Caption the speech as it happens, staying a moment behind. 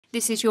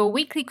This is your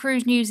weekly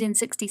cruise news in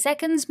 60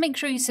 seconds. Make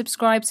sure you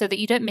subscribe so that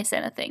you don't miss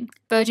anything.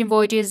 Virgin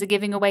Voyages are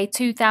giving away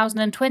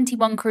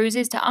 2021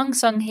 cruises to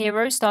unsung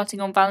heroes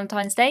starting on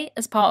Valentine's Day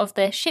as part of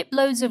their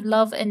Shiploads of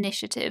Love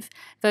initiative.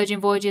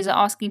 Virgin Voyages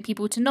are asking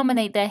people to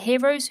nominate their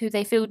heroes who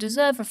they feel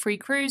deserve a free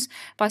cruise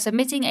by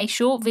submitting a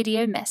short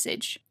video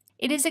message.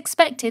 It is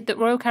expected that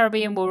Royal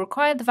Caribbean will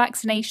require the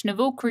vaccination of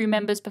all crew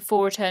members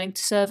before returning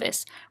to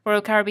service.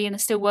 Royal Caribbean are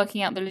still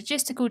working out the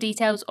logistical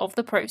details of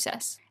the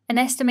process. An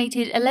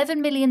estimated $11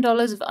 million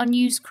of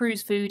unused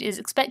cruise food is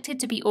expected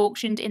to be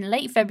auctioned in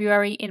late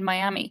February in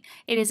Miami.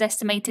 It is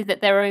estimated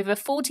that there are over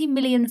 40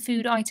 million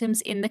food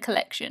items in the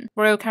collection.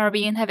 Royal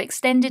Caribbean have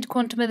extended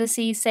Quantum of the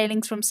Seas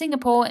sailings from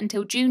Singapore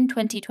until June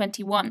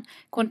 2021.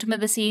 Quantum of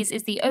the Seas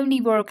is the only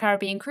Royal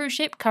Caribbean cruise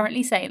ship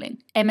currently sailing.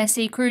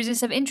 MSC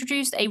Cruises have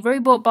introduced a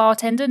robot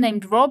bartender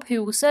named Rob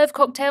who will serve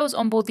cocktails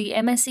on board the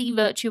MSC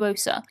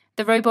Virtuosa.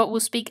 The robot will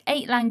speak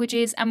 8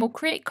 languages and will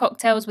create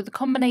cocktails with a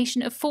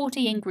combination of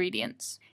 40 ingredients.